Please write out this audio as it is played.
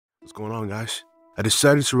What's going on, guys? I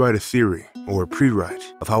decided to write a theory, or a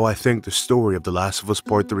pre-write, of how I think the story of The Last of Us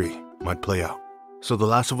Part 3 might play out. So The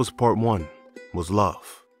Last of Us Part 1 was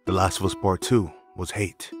love. The Last of Us Part 2 was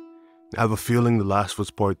hate. I have a feeling The Last of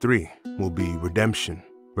Us Part 3 will be redemption,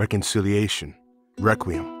 reconciliation,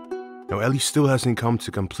 requiem. Now, Ellie still hasn't come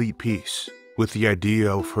to complete peace with the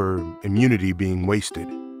idea of her immunity being wasted.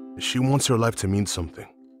 She wants her life to mean something.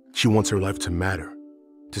 She wants her life to matter,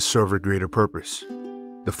 to serve a greater purpose.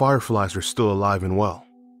 The Fireflies are still alive and well,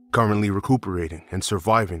 currently recuperating and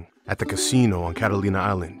surviving at the casino on Catalina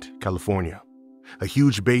Island, California. A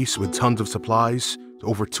huge base with tons of supplies,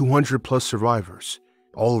 over 200 plus survivors,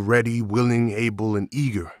 all ready, willing, able, and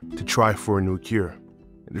eager to try for a new cure.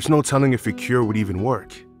 There's no telling if a cure would even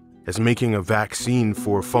work, as making a vaccine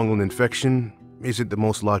for a fungal infection isn't the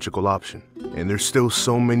most logical option. And there's still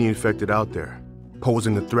so many infected out there,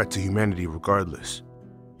 posing a threat to humanity regardless.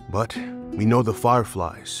 But we know the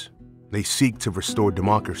Fireflies, they seek to restore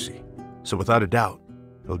democracy, so without a doubt,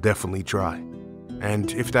 they'll definitely try. And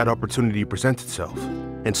if that opportunity presents itself,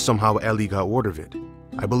 and somehow Ellie got word of it,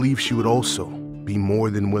 I believe she would also be more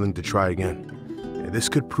than willing to try again. And this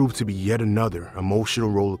could prove to be yet another emotional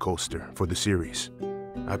roller coaster for the series.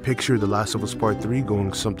 I picture The Last of Us Part 3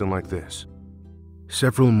 going something like this.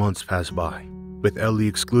 Several months pass by, with Ellie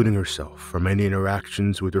excluding herself from any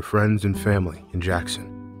interactions with her friends and family in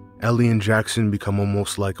Jackson. Ellie and Jackson become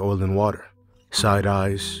almost like oil and water, side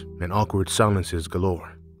eyes and awkward silences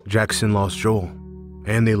galore. Jackson lost Joel,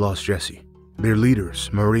 and they lost Jesse. Their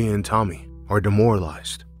leaders, Maria and Tommy, are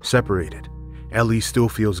demoralized, separated. Ellie still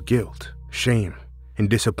feels guilt, shame,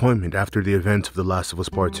 and disappointment after the events of The Last of Us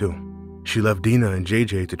Part 2. She left Dina and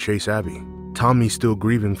JJ to chase Abby. Tommy's still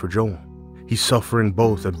grieving for Joel. He's suffering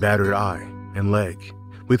both a battered eye and leg,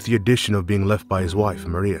 with the addition of being left by his wife,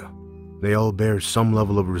 Maria. They all bear some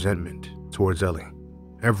level of resentment towards Ellie.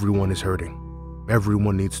 Everyone is hurting.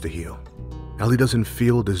 Everyone needs to heal. Ellie doesn't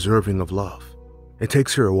feel deserving of love. It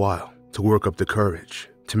takes her a while to work up the courage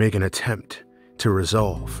to make an attempt to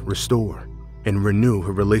resolve, restore, and renew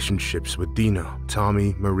her relationships with Dina,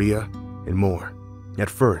 Tommy, Maria, and more. At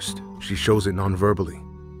first, she shows it non-verbally,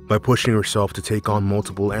 by pushing herself to take on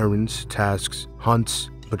multiple errands, tasks,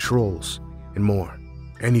 hunts, patrols, and more.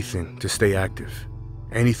 Anything to stay active.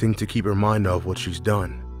 Anything to keep her mind off what she's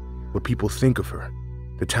done, what people think of her.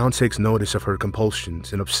 The town takes notice of her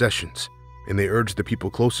compulsions and obsessions, and they urge the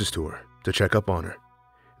people closest to her to check up on her.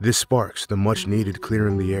 This sparks the much-needed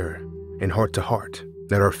clearing the air and heart-to-heart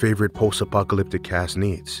that our favorite post-apocalyptic cast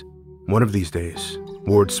needs. One of these days,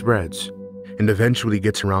 word spreads, and eventually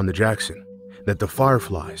gets around to Jackson, that the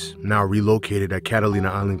Fireflies, now relocated at Catalina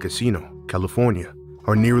Island Casino, California,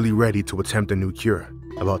 are nearly ready to attempt a new cure.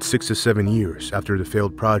 About 6 to 7 years after the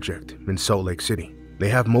failed project in Salt Lake City. They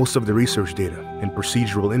have most of the research data and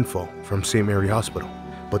procedural info from St. Mary Hospital,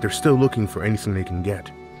 but they're still looking for anything they can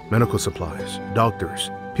get. Medical supplies,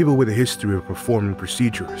 doctors, people with a history of performing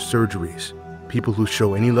procedures, surgeries, people who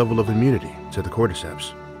show any level of immunity to the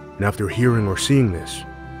Cordyceps. And after hearing or seeing this,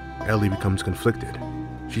 Ellie becomes conflicted.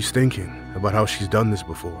 She's thinking about how she's done this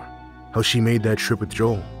before, how she made that trip with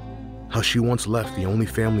Joel, how she once left the only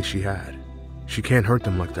family she had. She can't hurt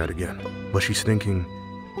them like that again, but she's thinking,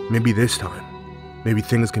 maybe this time, maybe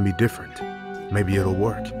things can be different, maybe it'll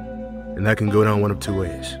work. And that can go down one of two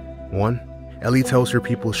ways. One, Ellie tells her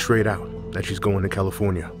people straight out that she's going to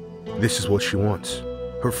California. This is what she wants.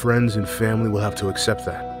 Her friends and family will have to accept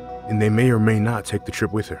that, and they may or may not take the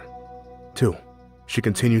trip with her. Two, she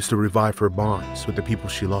continues to revive her bonds with the people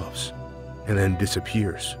she loves, and then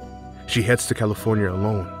disappears. She heads to California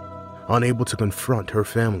alone, unable to confront her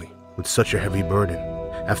family with such a heavy burden,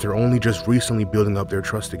 after only just recently building up their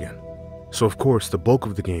trust again. So of course, the bulk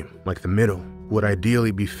of the game, like the middle, would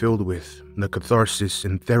ideally be filled with the catharsis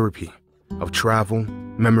and therapy of travel,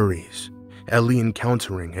 memories, Ellie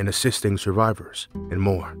encountering and assisting survivors, and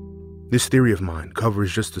more. This theory of mine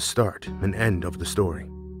covers just the start and end of the story.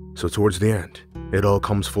 So towards the end, it all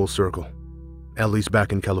comes full circle. Ellie's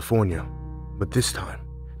back in California, but this time,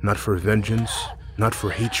 not for vengeance, not for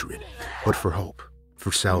hatred, but for hope.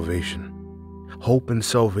 For salvation. Hope and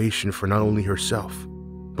salvation for not only herself,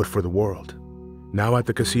 but for the world. Now at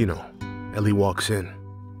the casino, Ellie walks in.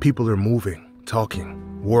 People are moving,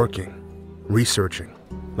 talking, working, researching,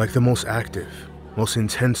 like the most active, most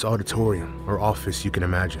intense auditorium or office you can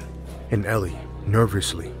imagine. And Ellie,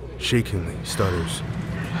 nervously, shakingly, stutters,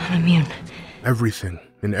 I'm immune. Everything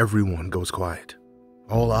and everyone goes quiet.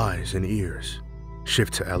 All eyes and ears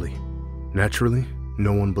shift to Ellie. Naturally,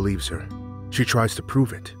 no one believes her. She tries to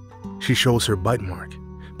prove it. She shows her bite mark,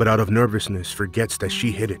 but out of nervousness forgets that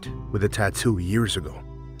she hid it with a tattoo years ago.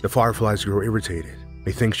 The Fireflies grow irritated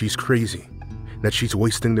They think she's crazy, that she's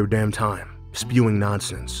wasting their damn time, spewing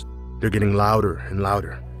nonsense. They're getting louder and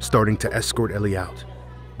louder, starting to escort Ellie out.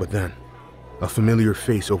 But then, a familiar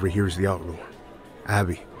face overhears the outroar.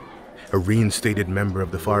 Abby, a reinstated member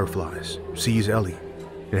of the Fireflies, sees Ellie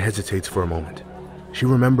and hesitates for a moment. She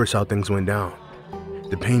remembers how things went down,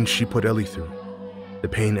 the pain she put Ellie through, the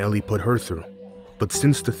pain Ellie put her through. But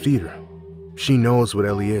since the theater, she knows what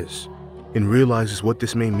Ellie is and realizes what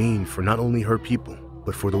this may mean for not only her people,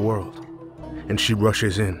 but for the world. And she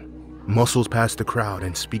rushes in, muscles past the crowd,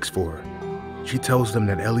 and speaks for her. She tells them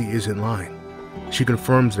that Ellie isn't lying. She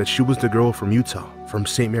confirms that she was the girl from Utah, from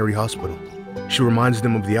St. Mary Hospital. She reminds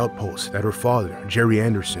them of the outpost that her father, Jerry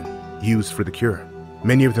Anderson, used for the cure.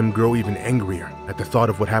 Many of them grow even angrier at the thought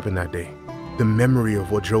of what happened that day. The memory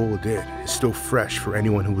of what Joel did is still fresh for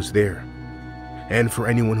anyone who was there, and for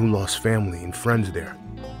anyone who lost family and friends there.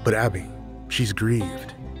 But Abby, she's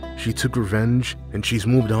grieved. She took revenge, and she's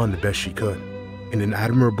moved on the best she could, in an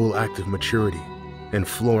admirable act of maturity and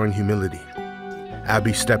flooring humility.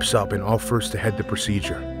 Abby steps up and offers to head the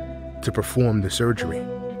procedure, to perform the surgery.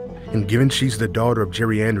 And given she's the daughter of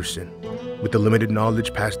Jerry Anderson, with the limited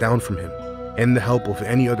knowledge passed down from him, and the help of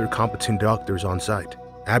any other competent doctors on site,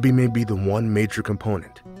 Abby may be the one major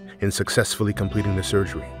component in successfully completing the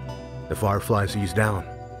surgery. The Fireflies ease down.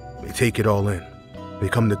 They take it all in. They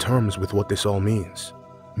come to terms with what this all means.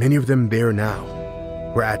 Many of them there now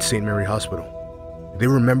were at St. Mary Hospital. They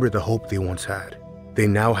remember the hope they once had. They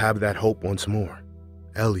now have that hope once more.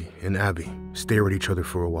 Ellie and Abby stare at each other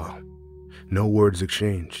for a while. No words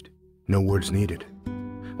exchanged, no words needed.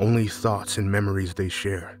 Only thoughts and memories they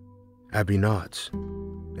share. Abby nods.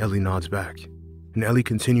 Ellie nods back. And Ellie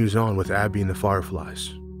continues on with Abby and the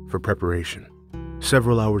Fireflies for preparation.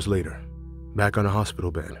 Several hours later, back on a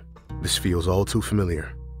hospital bed. This feels all too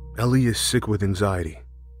familiar. Ellie is sick with anxiety,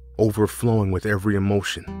 overflowing with every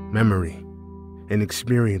emotion, memory, and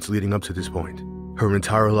experience leading up to this point. Her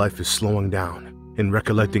entire life is slowing down and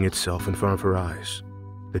recollecting itself in front of her eyes.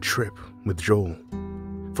 The trip with Joel,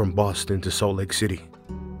 from Boston to Salt Lake City,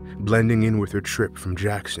 blending in with her trip from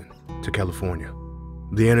Jackson to California.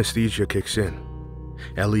 The anesthesia kicks in.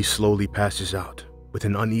 Ellie slowly passes out with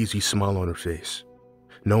an uneasy smile on her face,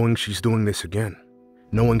 knowing she's doing this again,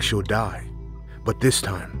 knowing she'll die, but this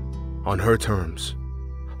time, on her terms,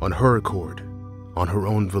 on her accord, on her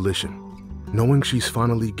own volition, knowing she's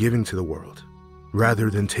finally giving to the world, rather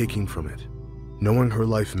than taking from it, knowing her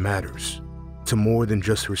life matters to more than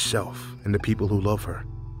just herself and the people who love her.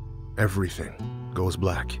 Everything goes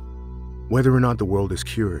black. Whether or not the world is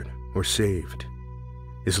cured or saved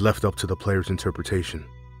is left up to the player's interpretation.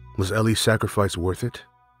 Was Ellie's sacrifice worth it?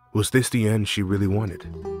 Was this the end she really wanted?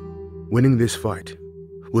 Winning this fight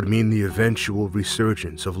would mean the eventual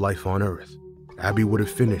resurgence of life on Earth. Abby would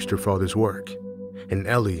have finished her father's work, and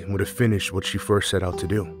Ellie would have finished what she first set out to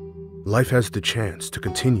do. Life has the chance to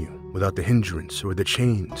continue without the hindrance or the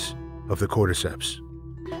chains of the Cordyceps.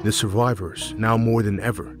 The survivors, now more than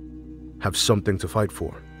ever, have something to fight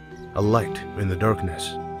for, a light in the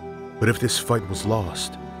darkness. But if this fight was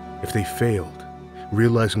lost, if they failed,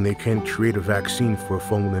 realizing they can't create a vaccine for a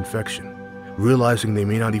fungal infection, realizing they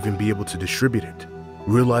may not even be able to distribute it,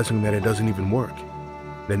 realizing that it doesn't even work,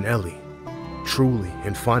 then Ellie, truly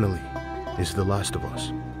and finally, is the last of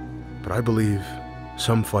us. But I believe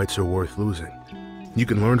some fights are worth losing. You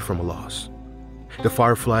can learn from a loss. The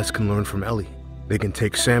Fireflies can learn from Ellie. They can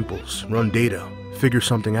take samples, run data, figure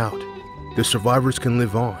something out. The survivors can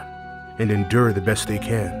live on and endure the best they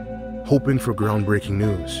can, hoping for groundbreaking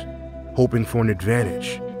news, hoping for an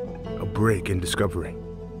advantage, a break in discovery.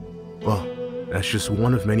 Well, that's just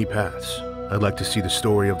one of many paths I'd like to see the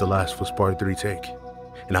story of The Last of Us Part 3 take,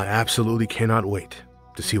 and I absolutely cannot wait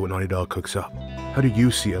to see what Naughty Dog cooks up. How do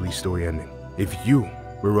you see Ellie's story ending? If you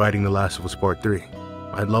were writing The Last of Us Part 3,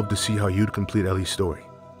 I'd love to see how you'd complete Ellie's story.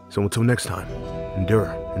 So until next time,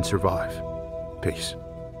 endure and survive. Peace.